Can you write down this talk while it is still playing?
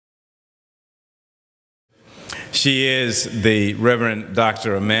She is the Reverend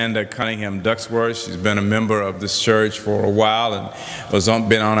Dr. Amanda Cunningham Ducksworth. She's been a member of this church for a while and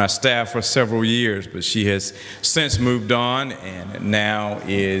been on our staff for several years, but she has since moved on and now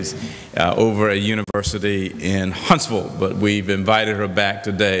is over at university in Huntsville. But we've invited her back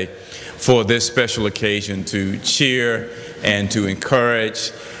today for this special occasion to cheer and to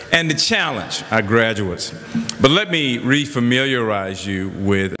encourage and to challenge our graduates. But let me refamiliarize you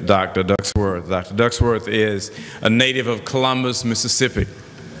with Dr. Ducksworth. Dr. Ducksworth is a native of Columbus, Mississippi,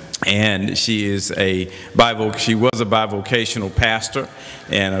 and she was a bivocational pastor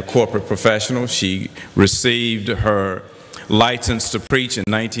and a corporate professional. She received her license to preach in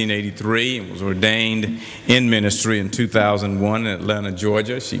 1983 and was ordained in ministry in 2001 in Atlanta,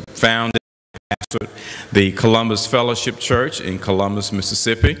 Georgia. She founded the Columbus Fellowship Church in Columbus,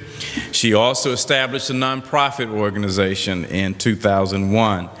 Mississippi. She also established a nonprofit organization in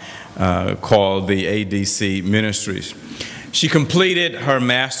 2001 called the ADC Ministries. She completed her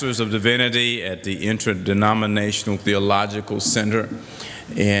Master's of Divinity at the Interdenominational Theological Center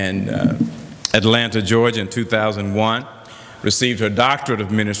in Atlanta, Georgia in 2001. Received her Doctorate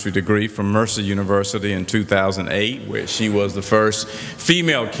of Ministry degree from Mercer University in 2008, where she was the first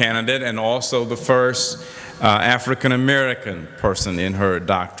female candidate and also the first African-American person in her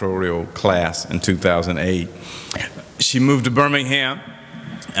doctoral class in 2008. She moved to Birmingham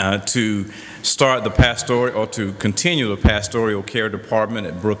to start the pastoral, or to continue the pastoral care department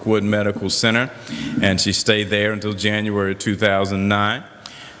at Brookwood Medical Center, and she stayed there until January 2009.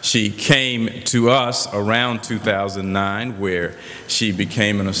 She came to us around 2009, where she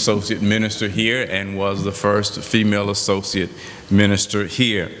became an associate minister here and was the first female associate minister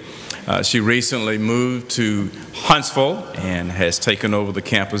here. She recently moved to Huntsville and has taken over the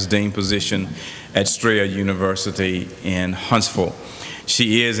campus dean position at Strayer University in Huntsville.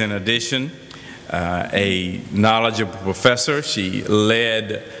 She is, in addition, a knowledgeable professor. She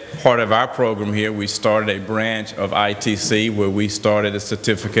led part of our program here. We started a branch of ITC where we started a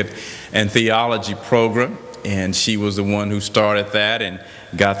certificate in theology program, and she was the one who started that and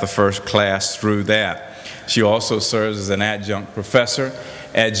got the first class through that. She also serves as an adjunct professor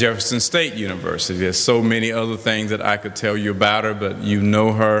at Jefferson State University. There's so many other things that I could tell you about her, but you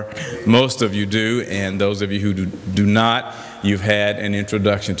know her, most of you do, and those of you who do not, you've had an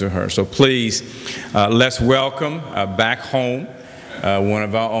introduction to her. So please, let's welcome back home one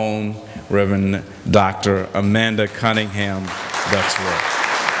of our own, Reverend Dr. Amanda Cunningham Ducksworth.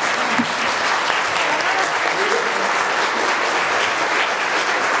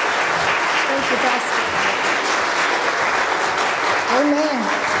 Thank you, Pastor. Amen.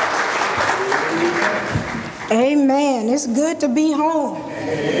 Amen. It's good to be home.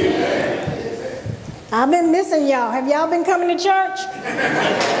 I've been missing y'all. Have y'all been coming to church?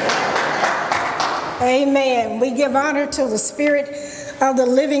 Amen. We give honor to the Spirit of the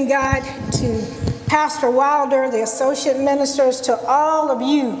living God, to Pastor Wilder, the associate ministers, to all of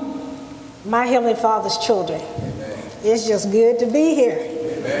you, my Heavenly Father's children. Amen. It's just good to be here.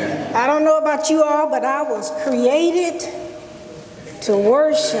 Amen. I don't know about you all, but I was created to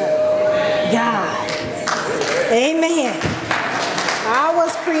worship God. Amen. I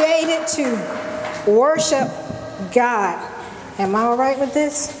was created to worship God. Am I all right with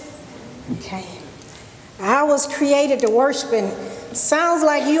this? Okay. I was created to worship, and sounds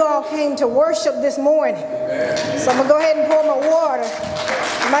like you all came to worship this morning. Amen. So I'm going to go ahead and pour my water.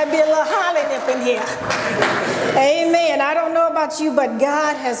 Might be a little holly nip in here. Amen. I don't know about you, but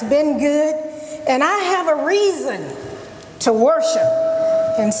God has been good, and I have a reason to worship.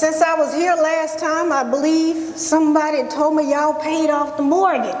 And since I was here last time, I believe somebody told me y'all paid off the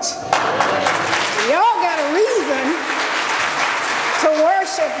mortgage. Y'all got a reason to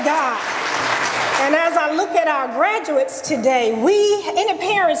worship God. And as I look at our graduates today, any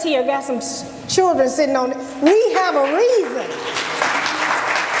parents here got some children sitting on it, we have a reason.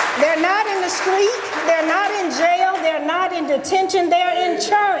 They're not in the street, they're not in jail, they're not in detention, they're in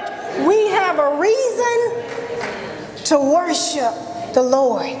church. We have a reason to worship the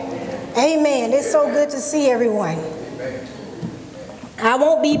Lord. Amen. It's so good to see everyone. I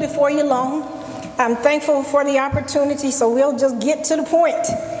won't be before you long. I'm thankful for the opportunity, so we'll just get to the point.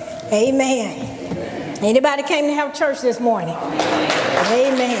 Amen. Anybody came to have church this morning?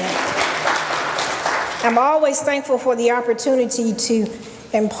 Amen. I'm always thankful for the opportunity to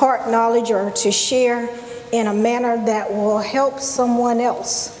impart knowledge or to share in a manner that will help someone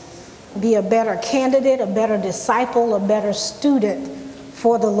else be a better candidate, a better disciple, a better student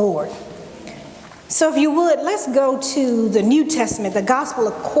for the Lord. So if you would, let's go to the New Testament, the Gospel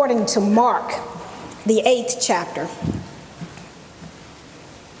according to Mark, the 8th chapter.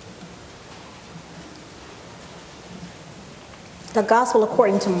 The Gospel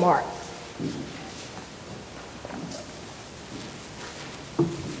according to Mark.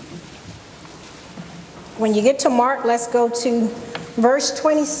 When you get to Mark, let's go to verse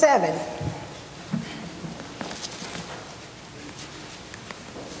 27.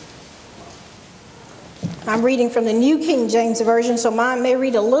 I'm reading from the New King James Version, so mine may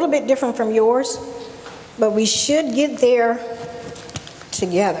read a little bit different from yours, but we should get there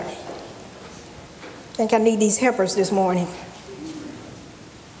together. I think I need these helpers this morning.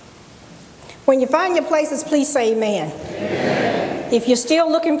 When you find your places, please say amen. Amen. If you're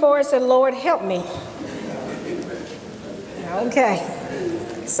still looking for it, say, Lord, help me.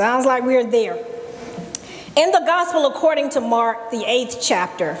 Okay. Sounds like we're there. In the Gospel according to Mark, the 8th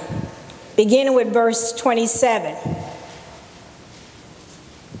chapter, beginning with verse 27.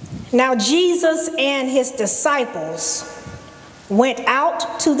 Now Jesus and his disciples went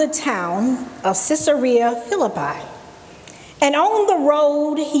out to the town of Caesarea Philippi. And on the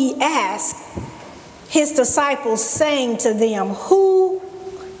road he asked his disciples, saying to them, Who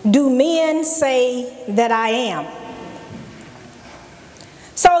do men say that I am?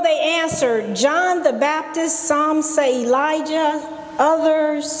 So they answered, John the Baptist, some say Elijah,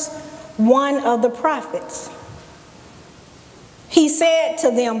 others one of the prophets. He said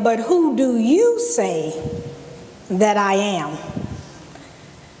to them, But who do you say that I am?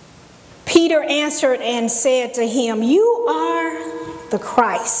 Peter answered and said to him, You are the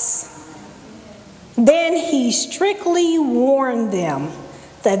Christ. Then he strictly warned them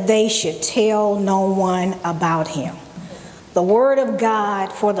that they should tell no one about him. The word of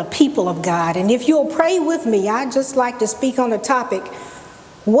God for the people of God. And if you'll pray with me, I'd just like to speak on the topic,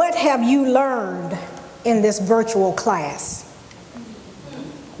 what have you learned in this virtual class?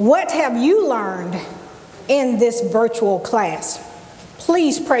 What have you learned in this virtual class?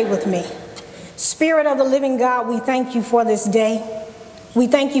 Please pray with me. Spirit of the living God, we thank you for this day. We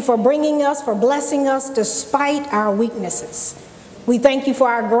thank you for bringing us, for blessing us despite our weaknesses. We thank you for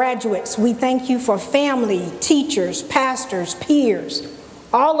our graduates. We thank you for family, teachers, pastors, peers,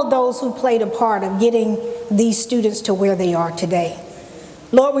 all of those who played a part of getting these students to where they are today.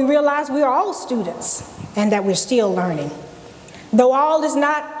 Lord, we realize we are all students and that we're still learning. Though all is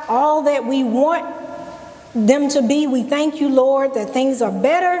not all that we want them to be, we thank you, Lord, that things are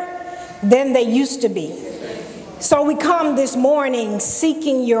better than they used to be. So we come this morning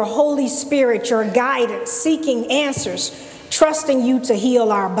seeking your Holy Spirit, your guidance, seeking answers, trusting you to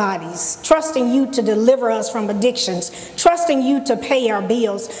heal our bodies, trusting you to deliver us from addictions, trusting you to pay our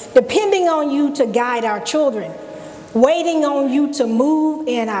bills, depending on you to guide our children, waiting on you to move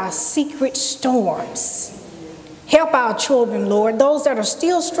in our secret storms. Help our children, Lord, those that are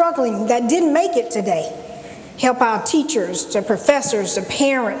still struggling, that didn't make it today. Help our teachers, the professors, the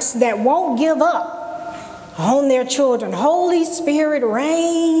parents that won't give up on their children. Holy Spirit,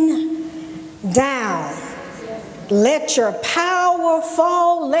 rain down. Let your power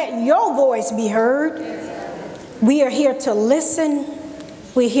fall. Let your voice be heard. We are here to listen.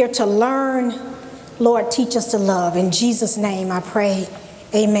 We're here to learn. Lord, teach us to love. In Jesus' name I pray,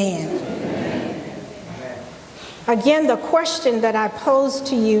 amen. Again, the question that I pose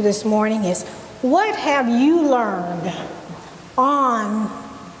to you this morning is, what have you learned on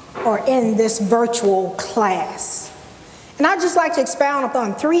or in this virtual class? And I'd just like to expound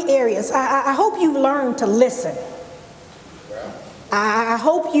upon 3 areas. I hope you've learned to listen. I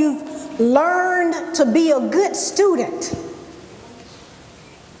hope you've learned to be a good student.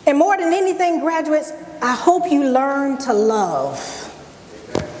 And more than anything, graduates, I hope you learn to love.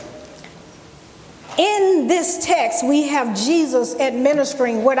 In this text, we have Jesus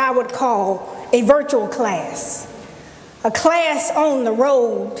administering what I would call a virtual class. A class on the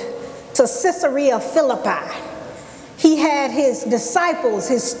road to Caesarea Philippi. He had his disciples,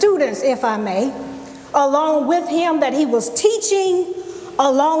 his students, if I may, along with him that he was teaching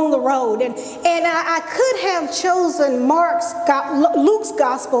along the road. And I could have chosen Luke's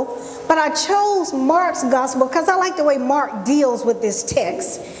gospel, but I chose Mark's gospel because I like the way Mark deals with this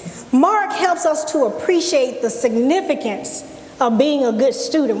text. Mark helps us to appreciate the significance of being a good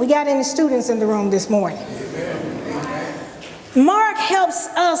student. We got any students in the room this morning? Mark helps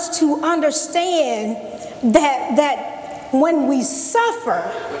us to understand that when we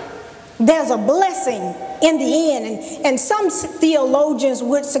suffer, there's a blessing in the end. And some theologians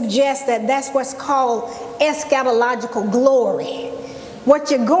would suggest that that's what's called eschatological glory.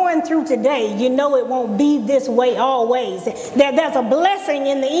 What you're going through today, you know it won't be this way always. There's a blessing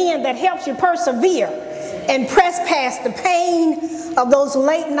in the end that helps you persevere and press past the pain of those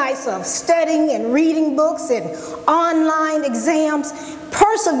late nights of studying and reading books and online exams.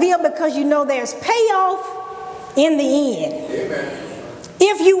 Persevere because you know there's payoff in the end. Amen.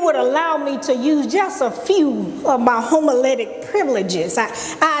 If you would allow me to use just a few of my homiletic privileges,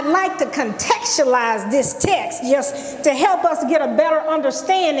 I'd like to contextualize this text just to help us get a better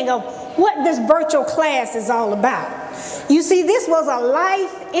understanding of what this virtual class is all about. You see, this was a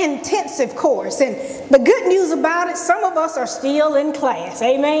life-intensive course, and the good news about it, some of us are still in class.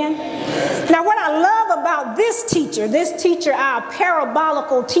 Amen? Now, what I love about this teacher, our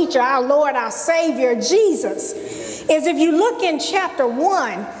parabolical teacher, our Lord, our Savior, Jesus, is if you look in chapter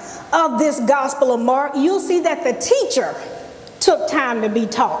 1 of this Gospel of Mark, you'll see that the teacher took time to be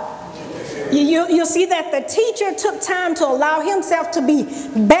taught. You'll see that the teacher took time to allow himself to be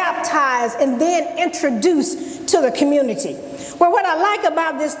baptized and then introduced to the community. Well, what I like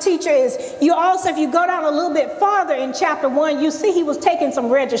about this teacher is you also, if you go down a little bit farther in chapter 1, you see he was taking some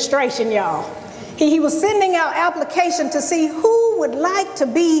registration, y'all. He was sending out application to see who would like to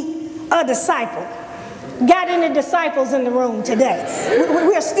be a disciple. Got any disciples in the room today?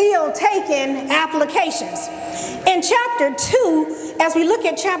 We're still taking applications. In chapter 2, as we look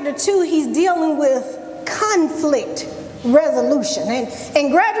at chapter 2, he's dealing with conflict resolution.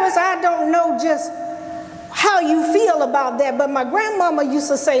 And graduates, I don't know just how you feel about that, but my grandmama used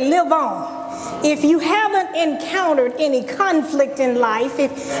to say, live on. If you haven't encountered any conflict in life,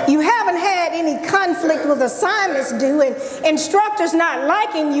 if you haven't had any conflict with assignments due and instructors not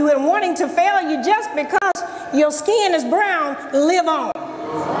liking you and wanting to fail you just because your skin is brown, live on.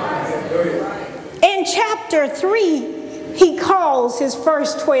 In chapter 3, he calls his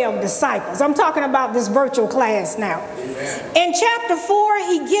first 12 disciples. I'm talking about this virtual class now. In chapter 4,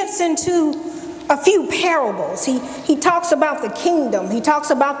 he gets into a few parables. He talks about the kingdom. He talks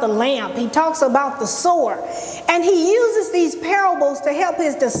about the lamp. He talks about the sower. And he uses these parables to help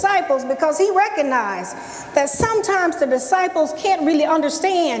his disciples because he recognized that sometimes the disciples can't really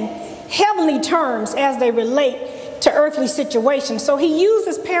understand heavenly terms as they relate to earthly situations. So he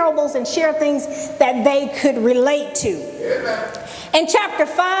uses parables and share things that they could relate to. In chapter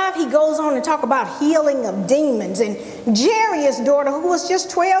 5, he goes on to talk about healing of demons. And Jairus' daughter, who was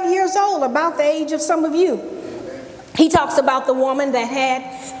just 12 years old, about the age of some of you, he talks about the woman that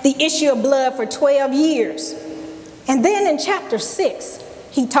had the issue of blood for 12 years. And then in chapter 6,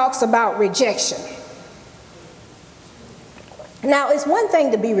 he talks about rejection. Now, it's one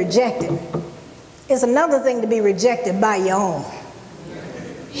thing to be rejected. It's another thing to be rejected by your own.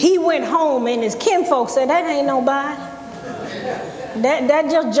 He went home and his kinfolk said, that ain't nobody. That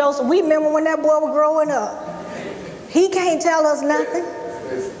just Joseph. We remember when that boy was growing up. He can't tell us nothing.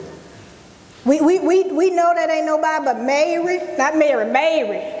 We know that ain't nobody but Mary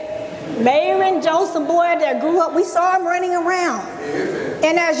and Joseph, boy, that grew up. We saw him running around.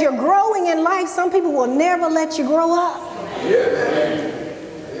 And as you're growing in life, some people will never let you grow up.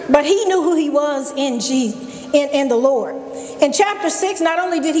 But he knew who he was in the Lord. In chapter 6, not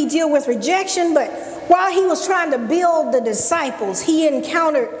only did he deal with rejection, but while he was trying to build the disciples, he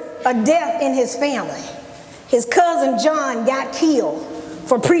encountered a death in his family. His cousin John got killed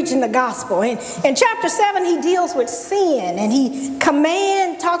for preaching the gospel. And in chapter 7, he deals with sin, and he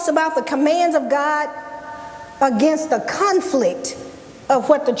talks about the commands of God against the conflict of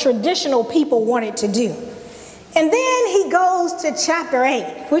what the traditional people wanted to do. And then he goes to chapter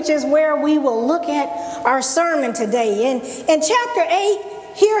 8, which is where we will look at our sermon today. And in chapter 8,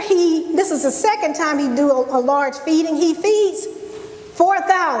 this is the second time he do a large feeding. He feeds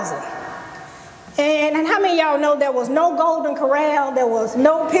 4,000. And how many of y'all know there was no Golden Corral, there was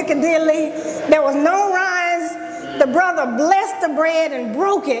no Piccadilly, there was no Rhines. The brother blessed the bread and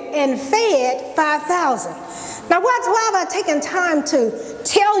broke it and fed 5,000. Now, why have I taken time to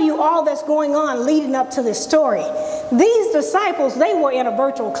tell you all that's going on leading up to this story? These disciples, they were in a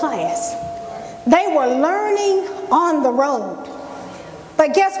virtual class. They were learning on the road.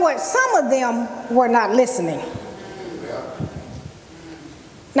 But guess what? Some of them were not listening.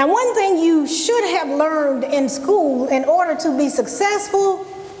 Now, one thing you should have learned in school, in order to be successful,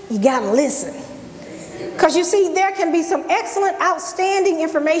 you got to listen. Because you see, there can be some excellent, outstanding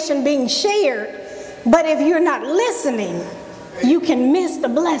information being shared, but if you're not listening, you can miss the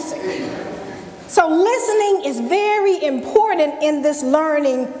blessing. So listening is very important in this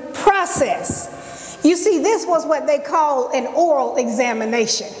learning process. You see, this was what they call an oral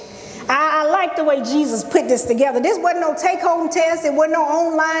examination. I like the way Jesus put this together. This wasn't no take-home test. It wasn't no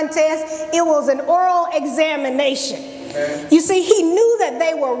online test. It was an oral examination. You see, he knew that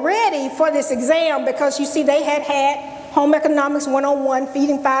they were ready for this exam because, you see, they had Home Economics 101,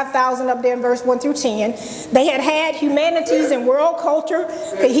 feeding 5,000 up there in verse 1 through 10. They had humanities and world culture.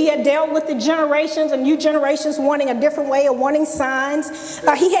 He had dealt with the generations and new generations wanting a different way of wanting signs.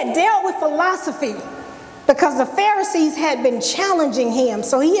 He had dealt with philosophy. because the Pharisees had been challenging him.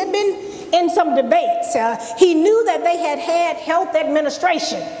 So he had been in some debates. He knew that they had had health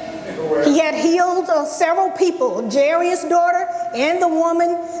administration. He had healed several people, Jairus' daughter and the woman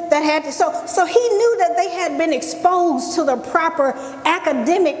that had, so he knew that they had been exposed to the proper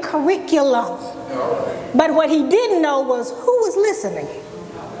academic curriculum. But what he didn't know was who was listening.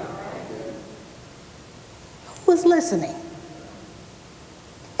 Who was listening?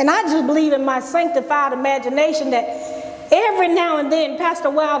 And I just believe in my sanctified imagination that every now and then Pastor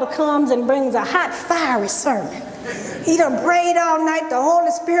Wilder comes and brings a hot, fiery sermon. He done prayed all night, the Holy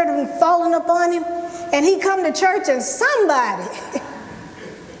Spirit had been falling upon him, and he come to church and somebody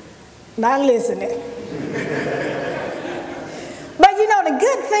not listening. But you know, the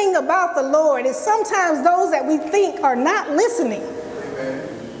good thing about the Lord is sometimes those that we think are not listening,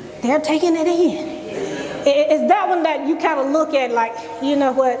 they're taking it in. It's that one that you kind of look at like, you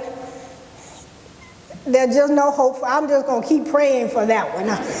know what, there's just no hope for, I'm just going to keep praying for that one.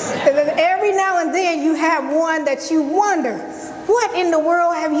 Every now and then you have one that you wonder, what in the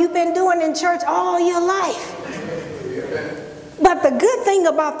world have you been doing in church all your life? But the good thing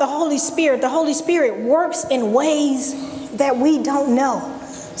about the Holy Spirit works in ways that we don't know.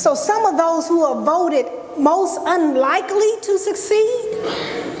 So some of those who are voted most unlikely to succeed,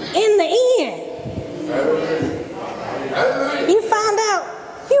 in the end, you found out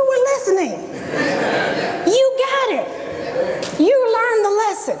you were listening. You got it. You learned the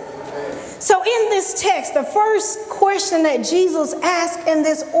lesson. So in this text, the first question that Jesus asked in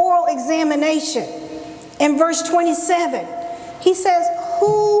this oral examination, in verse 27, he says,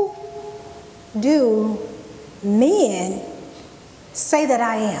 who do men say that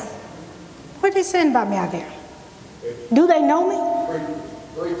I am? What are they saying about me out there? Do they know me?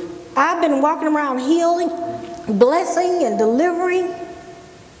 I've been walking around healing, blessing, and delivering,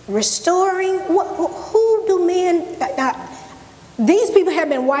 restoring. Who do men? These people have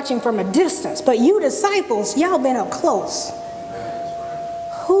been watching from a distance, but you disciples, y'all been up close.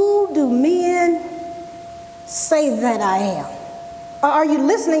 Who do men say that I am? Are you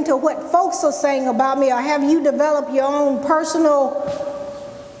listening to what folks are saying about me, or have you developed your own personal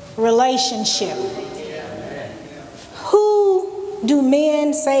relationship? Who do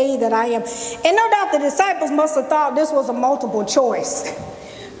men say that I am? And no doubt the disciples must have thought this was a multiple choice.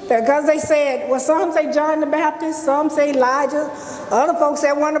 Because they said, well, some say John the Baptist, some say Elijah, other folks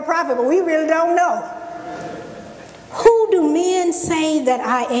say one of the prophets, but we really don't know. Who do men say that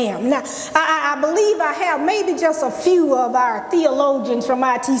I am? Now, I believe I have maybe just a few of our theologians from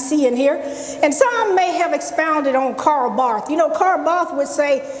ITC in here, and some may have expounded on Karl Barth. You know, Karl Barth would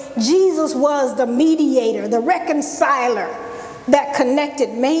say Jesus was the mediator, the reconciler that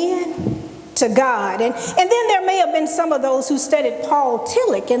connected man to God. And then there may have been some of those who studied Paul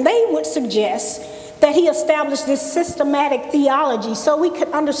Tillich, and they would suggest that he established this systematic theology so we could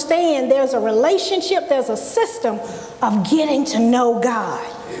understand there's a relationship, there's a system of getting to know God.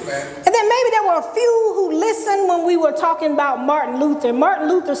 Amen. And then maybe there were a few who listened when we were talking about Martin Luther. Martin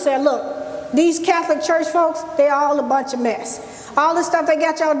Luther said, look, these Catholic church folks, they're all a bunch of mess. All the stuff they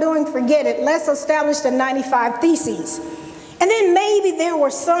got y'all doing, forget it. Let's establish the 95 Theses. And then maybe there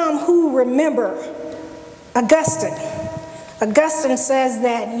were some who remember Augustine. Augustine says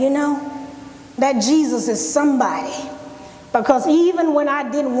that, you know, that Jesus is somebody. Because even when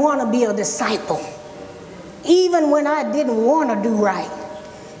I didn't want to be a disciple, even when I didn't want to do right,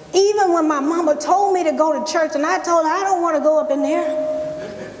 even when my mama told me to go to church and I told her I don't want to go up in there,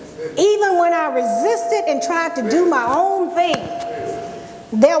 even when I resisted and tried to do my own thing,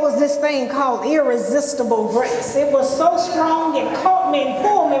 there was this thing called irresistible grace. It was so strong it caught me and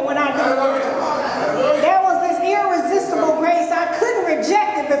pulled me when I didn't want to. There was this irresistible grace. I couldn't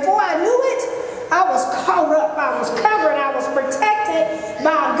reject it. Before I knew it, I was caught up, I was covered, I was protected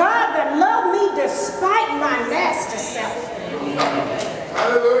by a God that loved me despite my nasty self.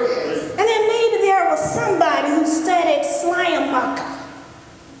 Hallelujah. And then maybe there was somebody who studied Schleiermacher.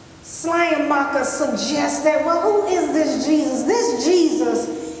 Schleiermacher suggests that, well, who is this Jesus? This Jesus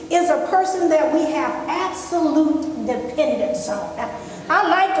is a person that we have absolute dependence on. Now, I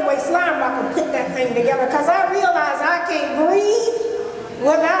like the way Schleiermacher put that thing together because I realize I can't breathe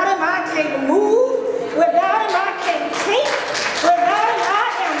without him. I can't move without him. I can't think without him. I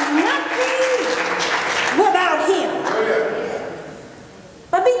am nothing without him.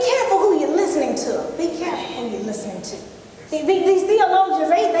 But be careful who you're listening to. Be careful who you're listening to. These theologians,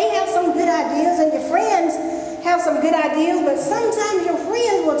 they have some good ideas, and your friends have some good ideas, but sometimes your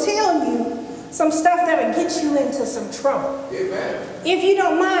friends will tell you some stuff that will get you into some trouble. Amen. If you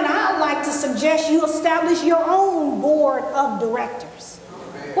don't mind, I'd like to suggest you establish your own board of directors.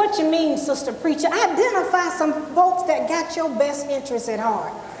 Amen. What you mean, Sister Preacher? Identify some folks that got your best interests at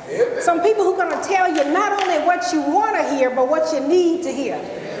heart. Some people who are going to tell you not only what you want to hear, but what you need to hear.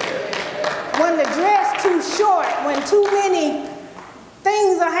 When the dress too short, when too many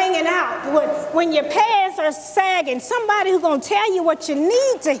things are hanging out, when your pants are sagging, somebody who's going to tell you what you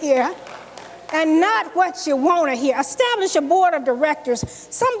need to hear and not what you want to hear. Establish a board of directors,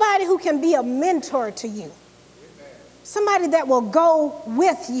 somebody who can be a mentor to you, somebody that will go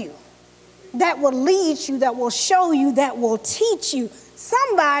with you, that will lead you, that will show you, that will teach you,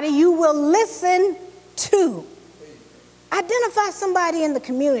 somebody you will listen to. Identify somebody in the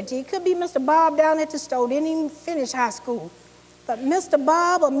community. It could be Mr. Bob down at the store, didn't even finish high school. But Mr.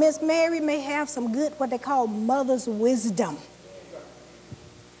 Bob or Miss Mary may have some good, what they call mother's wisdom,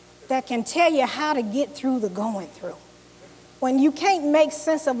 that can tell you how to get through the going through. When you can't make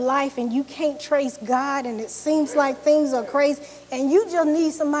sense of life and you can't trace God and it seems like things are crazy and you just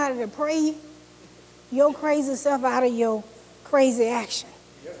need somebody to pray your crazy self out of your crazy action.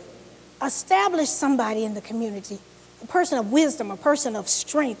 Establish somebody in the community, a person of wisdom, a person of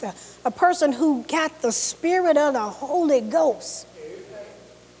strength, a person who got the spirit of the Holy Ghost.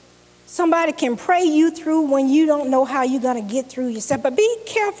 Somebody can pray you through when you don't know how you're going to get through yourself. But be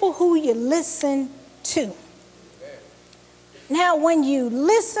careful who you listen to. Now, when you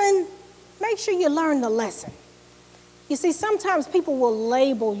listen, make sure you learn the lesson. You see, sometimes people will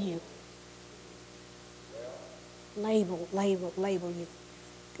label you. Label you.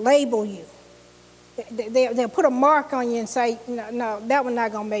 Label you. They'll put a mark on you and say, no, that one's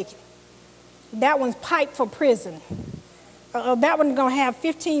not going to make it. That one's piped for prison. That one's going to have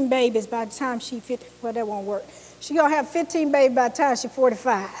 15 babies by the time she's 50. Well, that won't work. She's going to have 15 babies by the time she's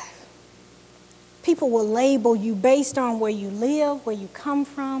 45. People will label you based on where you live, where you come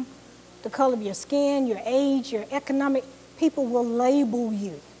from, the color of your skin, your age, your economic. People will label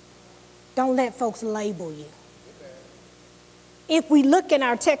you. Don't let folks label you. If we look in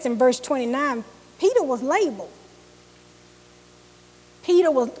our text in verse 29, Peter was labeled.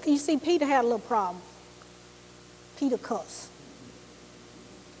 You see, Peter had a little problem. Peter cussed.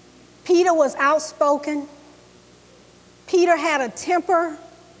 Peter was outspoken. Peter had a temper.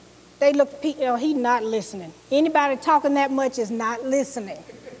 They looked at Peter, he's not listening. Anybody talking that much is not listening.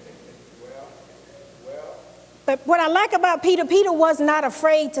 But what I like about Peter, Peter was not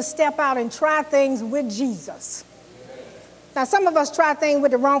afraid to step out and try things with Jesus. Now, some of us try things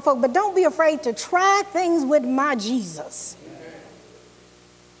with the wrong folk, but don't be afraid to try things with my Jesus.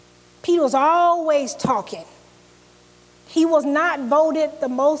 Peter was always talking. He was not voted the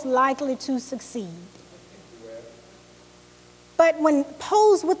most likely to succeed. But when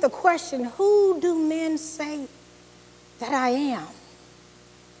posed with the question, who do men say that I am?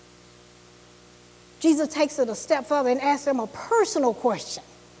 Jesus takes it a step further and asks him a personal question.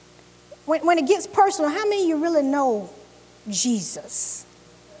 When it gets personal, how many of you really know Jesus?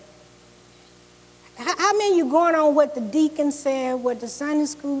 How many of you going on what the deacon said, what the Sunday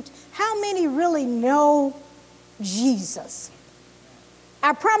school, how many really know Jesus?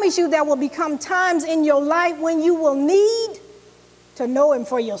 I promise you there will become times in your life when you will need to know him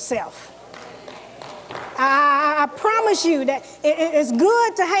for yourself. I promise you that it's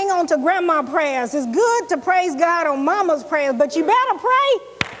good to hang on to grandma prayers. It's good to praise God on mama's prayers, but you better pray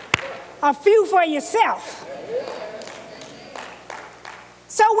a few for yourself.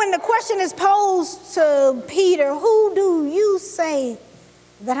 So when the question is posed to Peter, who do you say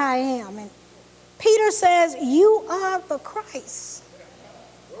that I am? And Peter says, you are the Christ,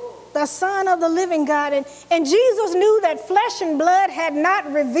 the Son of the living God. And Jesus knew that flesh and blood had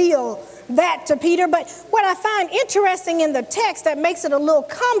not revealed that to Peter. But what I find interesting in the text that makes it a little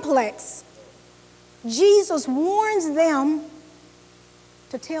complex, Jesus warns them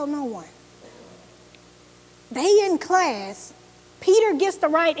to tell no one. They in class, Peter gets the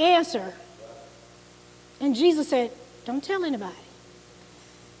right answer. And Jesus said, don't tell anybody.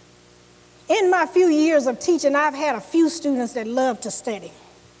 In my few years of teaching, I've had a few students that love to study.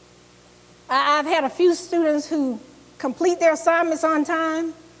 I've had a few students who complete their assignments on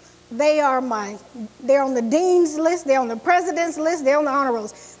time. They're on the dean's list, they're on the president's list, they're on the honor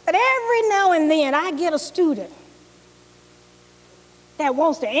rolls. But every now and then I get a student that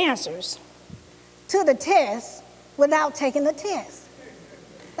wants the answers to the test without taking the test.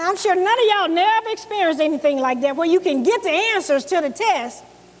 Now, I'm sure none of y'all never experienced anything like that where you can get the answers to the test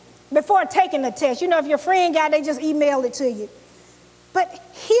before taking the test. You know, if your friend got it, they just emailed it to you. But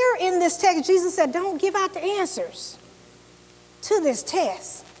here in this text, Jesus said, don't give out the answers to this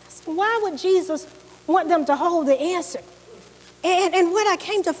test. So why would Jesus want them to hold the answer? And what I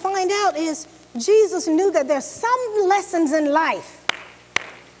came to find out is Jesus knew that there's some lessons in life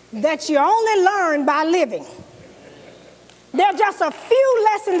that you only learn by living. There are just a few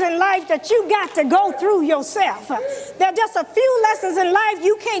lessons in life that you got to go through yourself. There are just a few lessons in life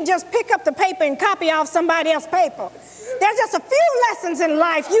you can't just pick up the paper and copy off somebody else's paper. There's just a few lessons in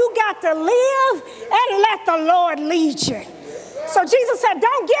life you got to live and let the Lord lead you. So Jesus said,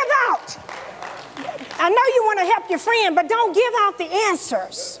 don't give out. I know you want to help your friend, but don't give out the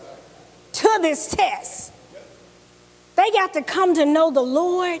answers to this test. They got to come to know the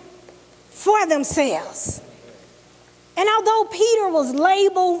Lord for themselves. And although Peter was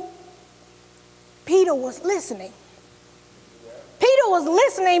labeled, Peter was listening. Peter was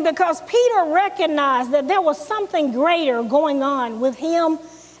listening because Peter recognized that there was something greater going on with him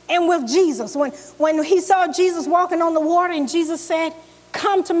and with Jesus. When he saw Jesus walking on the water and Jesus said,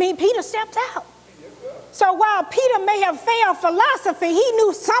 come to me, Peter stepped out. So while Peter may have failed philosophy, he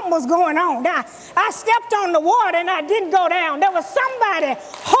knew something was going on. Now, I stepped on the water and I didn't go down. There was somebody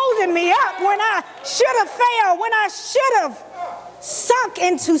holding me up when I should have failed, when I should have sunk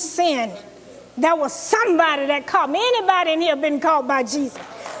into sin. There was somebody that caught me. Anybody in here been caught by Jesus?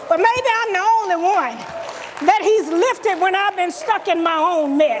 But maybe I'm the only one that he's lifted when I've been stuck in my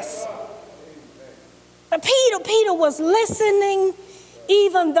own mess. But Peter was listening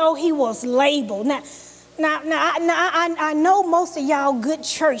even though he was labeled. Now, I know most of y'all good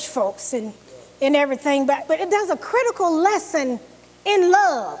church folks and everything, but there's a critical lesson in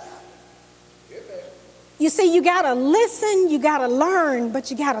love. You see, you got to listen, you got to learn,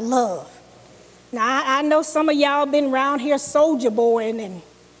 but you got to love. Now, I know some of y'all been around here soldier boying and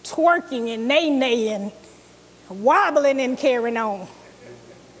twerking and nay-naying, wobbling and carrying on.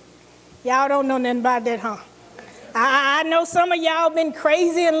 Y'all don't know nothing about that, huh? I know some of y'all been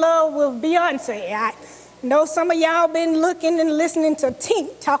crazy in love with Beyonce. I know some of y'all been looking and listening to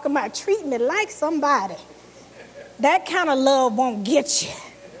Tink talking about treat me like somebody. That kind of love won't get you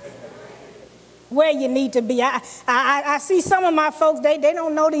where you need to be. I see some of my folks, they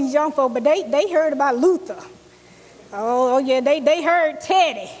don't know these young folks, but they heard about Luther. Oh yeah, they heard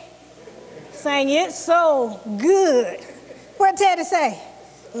Teddy saying it's so good. What Teddy say?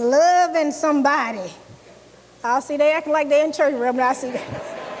 Loving somebody. I see they acting like they're in church, Reverend. I see that.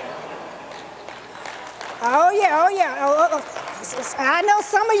 Oh yeah. I know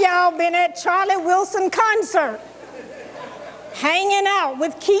some of y'all been at Charlie Wilson concert, hanging out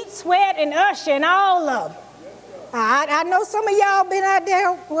with Keith Sweat and Usher and all of them. I know some of y'all been out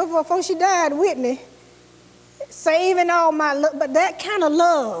there before she died, Whitney, saving all my love. But that kind of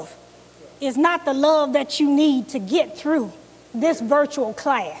love is not the love that you need to get through this virtual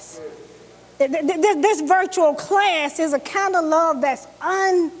class. This virtual class is a kind of love that's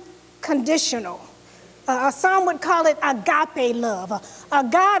unconditional. Some would call it agape love, a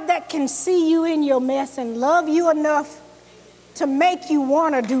God that can see you in your mess and love you enough to make you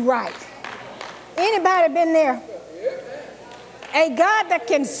want to do right. Anybody been there? A God that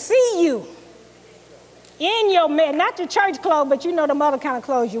can see you in your mess, not your church clothes, but you know the other kind of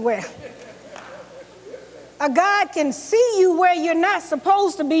clothes you wear. A God can see you where you're not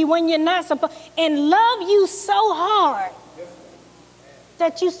supposed to be when you're not supposed, and love you so hard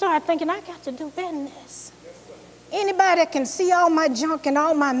that you start thinking, I got to do better than this. Anybody that can see all my junk and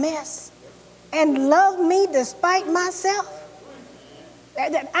all my mess and love me despite myself?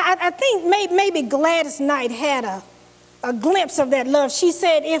 I think maybe Gladys Knight had a glimpse of that love. She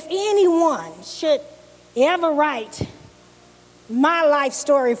said, if anyone should ever write my life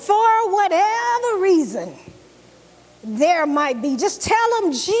story for whatever reason there might be, just tell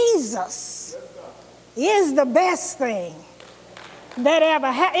them Jesus is the best thing that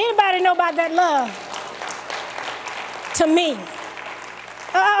ever happened. Anybody know about that love? To me.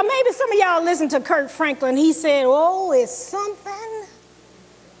 Maybe some of y'all listen to Kirk Franklin. He said, oh, it's something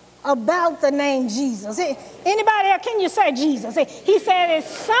about the name Jesus. Anybody else, can you say Jesus? He said, it's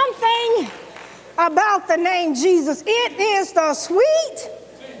something about the name Jesus. It is the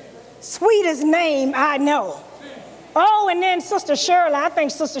sweetest name I know. Oh, and then Sister Shirley, I think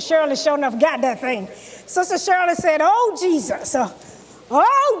Sister Shirley sure enough got that thing. Sister Shirley said, oh, Jesus,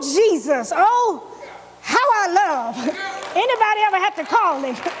 oh, how I love. Anybody ever had to call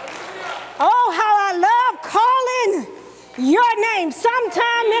him? Oh, how I love calling your name.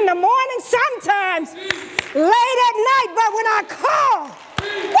 Sometime in the morning, sometimes late at night, but when I call,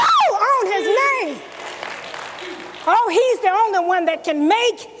 on his name, oh, he's the only one that can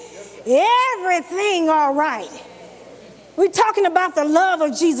make everything all right. We're talking about the love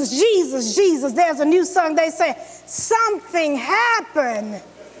of Jesus. Jesus. There's a new song. They say, something happened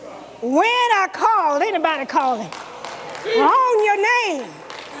when I called. Anybody call him? On your name.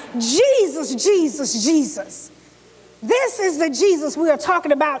 Jesus. This is the Jesus we are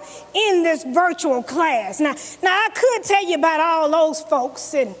talking about in this virtual class. Now I could tell you about all those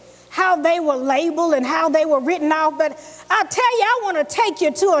folks and how they were labeled and how they were written off, but I'll tell you, I want to take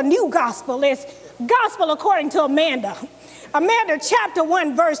you to a new gospel. It's gospel according to Amanda. Amanda chapter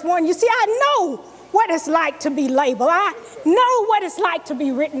 1, verse 1. You see, I know what it's like to be labeled. I know what it's like to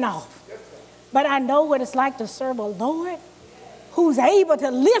be written off. But I know what it's like to serve a Lord who's able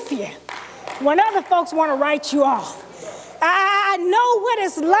to lift you when other folks want to write you off. I know what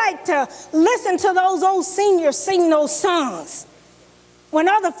it's like to listen to those old seniors sing those songs. When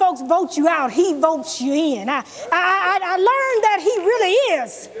other folks vote you out, he votes you in. I learned that he really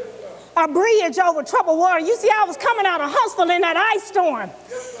is a bridge over troubled water. You see, I was coming out of Huntsville in that ice storm,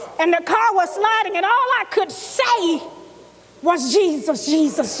 and the car was sliding, and all I could say was Jesus,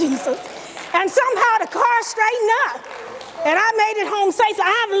 Jesus, Jesus. And somehow the car straightened up, and I made it home safe. So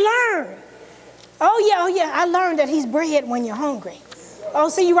I've learned. Oh yeah, I learned that he's bread when you're hungry. Oh,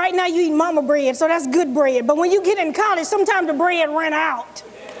 see, right now you eat mama bread, so that's good bread. But when you get in college, sometimes the bread run out.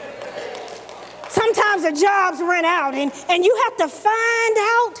 Sometimes the jobs run out, and you have to find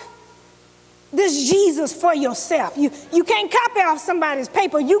out this Jesus for yourself. You can't copy off somebody's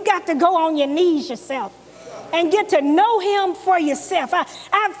paper. You got to go on your knees yourself and get to know him for yourself. I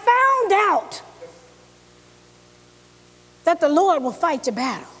found out that the Lord will fight your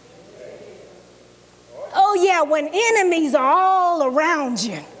battle. Oh yeah, when enemies are all around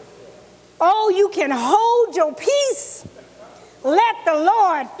you, oh, you can hold your peace. Let the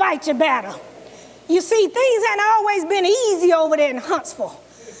Lord fight your battle. You see, things haven't always been easy over there in Huntsville.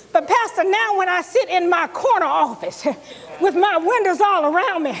 But Pastor, now when I sit in my corner office with my windows all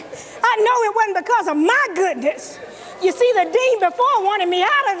around me, I know it wasn't because of my goodness. You see, the dean before wanted me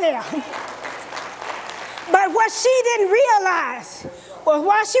out of there. But what she didn't realize was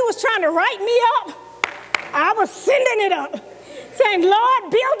while she was trying to write me up, I was sending it up, saying, Lord,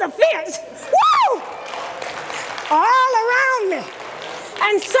 build a fence. Woo! All around me.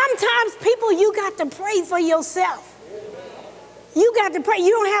 And sometimes, people, you got to pray for yourself. You got to pray.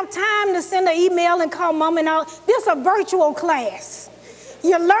 You don't have time to send an email and call mom and all. This is a virtual class.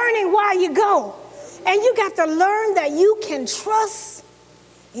 You're learning while you go. And you got to learn that you can trust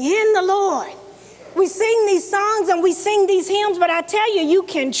in the Lord. We sing these songs and we sing these hymns, but I tell you, you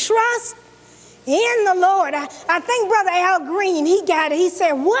can trust in the Lord. I think Brother Al Green, he got it. He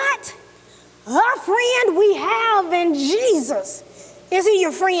said, what a friend we have in Jesus. Is he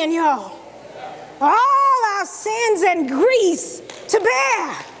your friend, y'all? All our sins and griefs to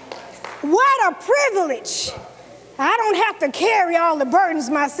bear. What a privilege. I don't have to carry all the burdens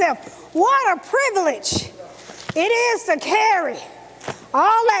myself. What a privilege it is to carry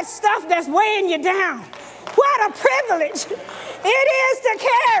all that stuff that's weighing you down. What a privilege it is to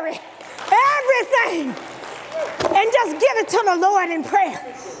carry everything and just give it to the Lord in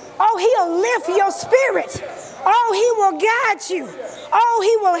prayer. Oh, he'll lift your spirit. Oh, he will guide you. Oh,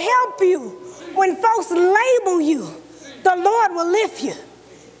 he will help you. When folks label you, the Lord will lift you.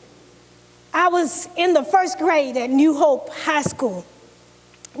 I was in the first grade at New Hope High School,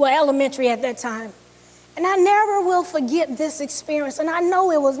 well, elementary at that time. And I never will forget this experience. And I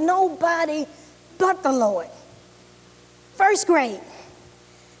know it was nobody but the Lord. First grade.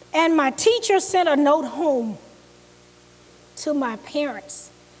 And my teacher sent a note home to my parents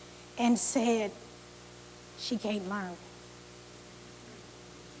and said, she can't learn.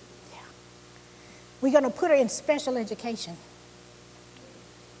 Yeah. We're going to put her in special education.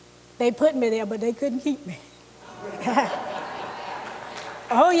 They put me there, but they couldn't keep me.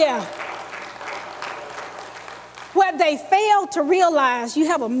 Oh, yeah. What they failed to realize, you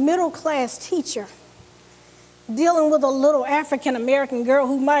have a middle-class teacher dealing with a little African-American girl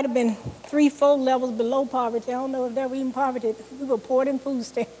who might have been 3-4 levels below poverty. I don't know if they were even poverty. We were poor in food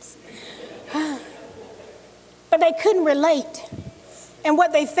stamps. But they couldn't relate. And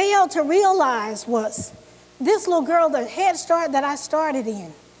what they failed to realize was this little girl, the Head Start that I started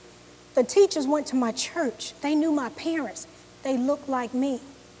in, the teachers went to my church. They knew my parents. They looked like me.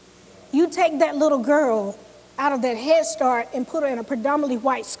 You take that little girl out of that Head Start and put her in a predominantly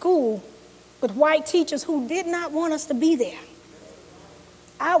white school with white teachers who did not want us to be there.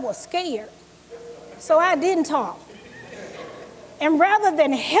 I was scared, so I didn't talk. And rather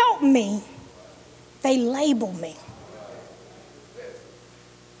than help me, they labeled me.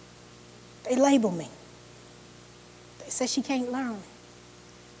 They labeled me. They said she can't learn.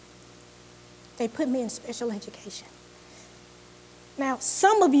 They put me in special education. Now,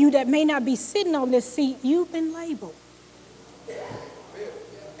 some of you that may not be sitting on this seat, you've been labeled.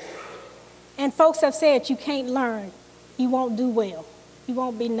 And folks have said you can't learn. You won't do well. You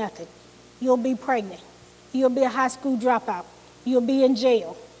won't be nothing. You'll be pregnant. You'll be a high school dropout. You'll be in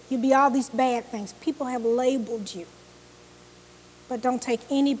jail. You'll be all these bad things. People have labeled you. But don't take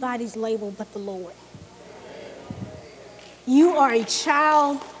anybody's label but the Lord. You are a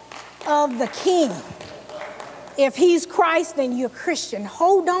child of the King. If he's Christ, then you're Christian.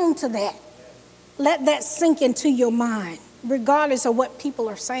 Hold on to that. Let that sink into your mind, regardless of what people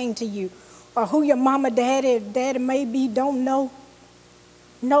are saying to you or who your mama, daddy may be, don't know.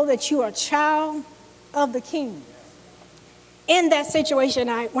 Know that you are a child of the King. In that situation,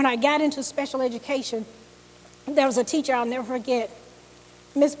 when I got into special education, there was a teacher I'll never forget,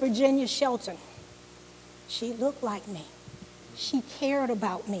 Miss Virginia Shelton. She looked like me. She cared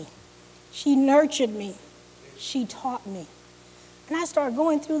about me. She nurtured me. She taught me. And I started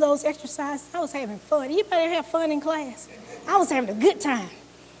going through those exercises. I was having fun. Anybody have fun in class? I was having a good time.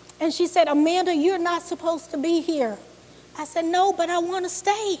 And she said, Amanda, you're not supposed to be here. I said, no, but I want to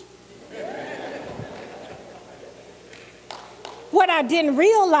stay. What I didn't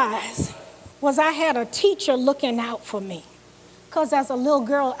realize was I had a teacher looking out for me. Because as a little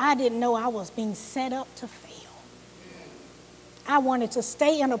girl, I didn't know I was being set up to fail. I wanted to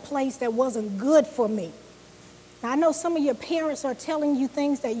stay in a place that wasn't good for me. Now, I know some of your parents are telling you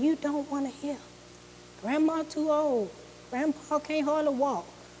things that you don't want to hear. Grandma too old. Grandpa can't hardly walk.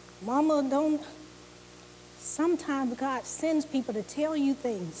 Mama don't. Sometimes God sends people to tell you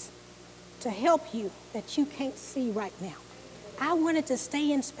things to help you that you can't see right now. I wanted to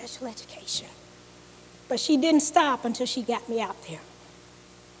stay in special education, but she didn't stop until she got me out there.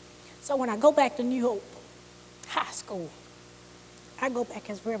 So when I go back to New Hope High School, I go back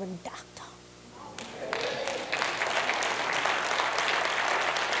as Reverend Doctor.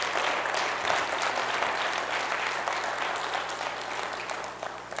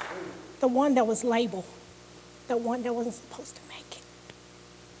 The one that was labeled, the one that wasn't supposed to make it.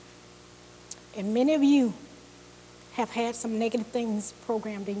 And many of you have had some negative things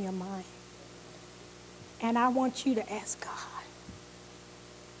programmed in your mind. And I want you to ask God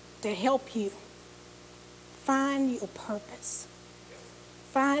to help you find your purpose,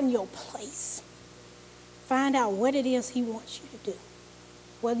 find your place, find out what it is he wants you to do.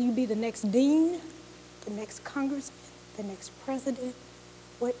 Whether you be the next dean, the next congressman, the next president,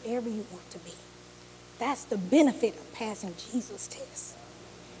 whatever you want to be. That's the benefit of passing Jesus' test.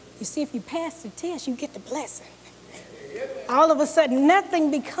 You see, if you pass the test, you get the blessing. All of a sudden,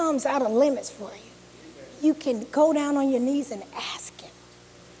 nothing becomes out of limits for you. You can go down on your knees and ask him.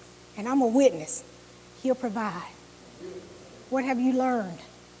 And I'm a witness. He'll provide. What have you learned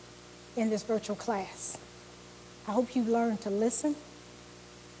in this virtual class? I hope you've learned to listen.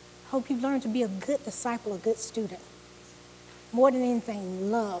 I hope you've learned to be a good disciple, a good student. More than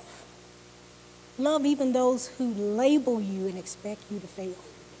anything, love. Love even those who label you and expect you to fail.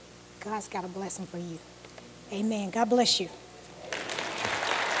 God's got a blessing for you. Amen. God bless you.